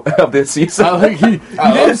hero of the season. I like he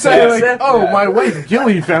didn't say Sam. like, "Oh, my wife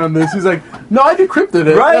Gilly found this." He's like, "No, I decrypted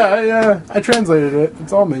it. Right. Yeah, I translated it.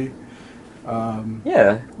 It's all me."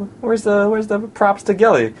 Yeah, where's the props to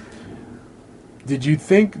Gilly? Did you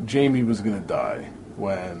think Jamie was gonna die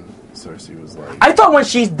when Cersei was like? I thought when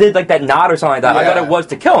she did like that nod or something like that, I Yeah. thought it was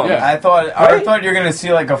to kill him. Yeah. I thought Right? you're gonna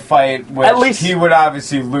see like a fight which At least- he would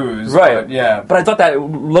obviously lose. Right. But yeah. But I thought that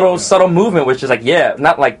little subtle movement was just like, yeah,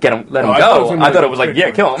 not like let him I thought it was go. gonna I be thought like it was like, quick, yeah,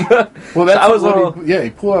 like- kill him. Well, So that's I was a what little he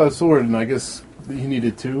pulled out a sword, and I guess he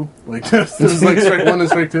needed 2. Like this is like strike 1 and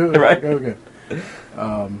strike 2. Right. Okay.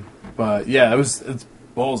 But yeah, it's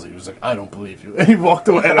ballsy. He was like, "I don't believe you," and he walked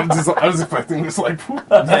away. And I was expecting this like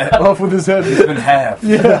off with his head. It's been half.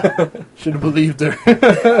 Yeah, should have believed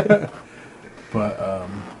her. But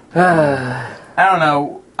I don't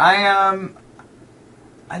know. I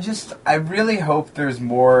really hope there's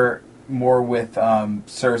more with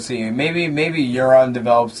Cersei. Maybe Euron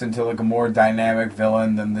develops into like a more dynamic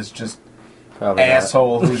villain than this just Probably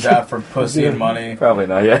asshole who's out for pussy and money. not. Probably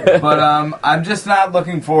not. Yeah. But I'm just not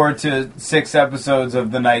looking forward to 6 episodes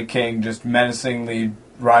of the Night King just menacingly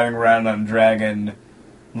riding around on a dragon,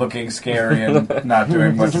 looking scary and not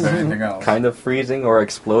doing much of anything else. Kind of freezing or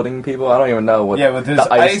exploding people. I don't even know what. Yeah, with his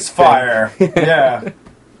the ice thing- fire. Yeah.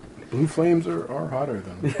 blue flames are hotter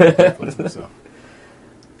than red flames, so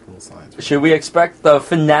we'll science. Should we expect the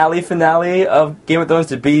finale of Game of Thrones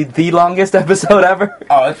to be the longest episode ever?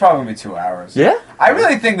 Oh, it's probably gonna be 2 hours. Yeah? I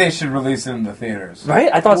really think they should release it in the theaters. Right?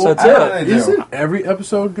 I thought Well, so too. I really do. Isn't every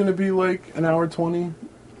episode going to be like an hour 20?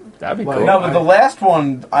 That'd be Like- cool. No, but the last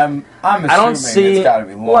one, I'm assuming I don't see, it's got to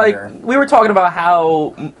be longer. like, we were talking about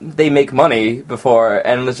how they make money before,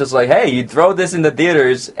 and it's just like, hey, you throw this in the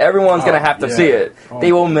theaters, everyone's going to have to yeah. see it. Oh.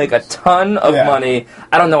 They will make a ton of Yeah. money.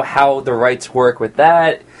 I don't know how the rights work with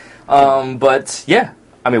that, but yeah,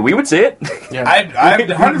 I mean, we would see it. Yeah. I'd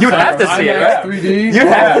 100%. You'd have to see it, Yeah. 3D. You'd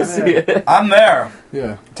have to Yeah. see it. I'm there.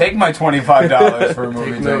 Yeah. Take my $25 for a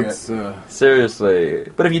movie Take ticket. notes.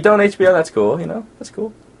 Seriously. But if you don't HBO, that's cool, that's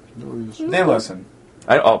cool. They listen.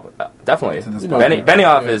 Definitely. To this Benny podcast.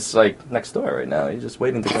 Benioff Yeah. is like next door right now. He's just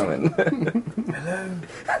waiting to come in.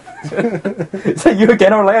 So you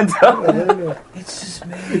again, Orlando? It's just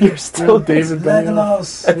me. You're still David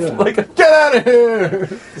Benioff. Legolas. like Get out of here!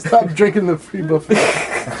 Stop drinking the free buffet.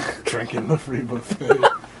 Drinking the free buffet.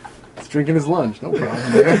 He's drinking his lunch. No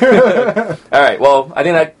problem there. All right. Well, I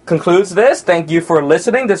think that concludes this. Thank you for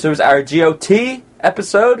listening. This was our GOT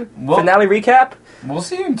episode Well- finale recap. We'll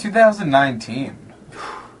see you in 2019.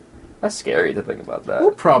 That's scary to think about We'll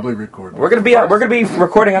that. probably record. We're gonna be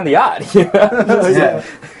recording on the yacht. Yeah.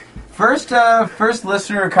 First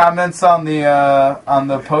listener comments on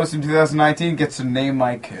the post in 2019 gets to name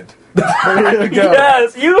my kid. There you go.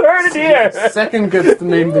 Yes, you heard it here. Second gets to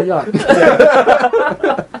name the yacht.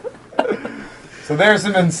 So there's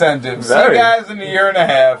an incentive. See Very. you guys in a year and a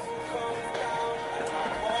half.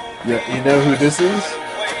 Yeah, you know who this is?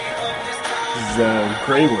 This is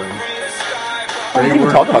Grey Worm. We didn't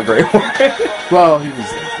even talk about Grey Worm. Well, he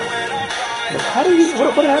was. How do you?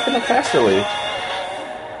 What happened to Casterly?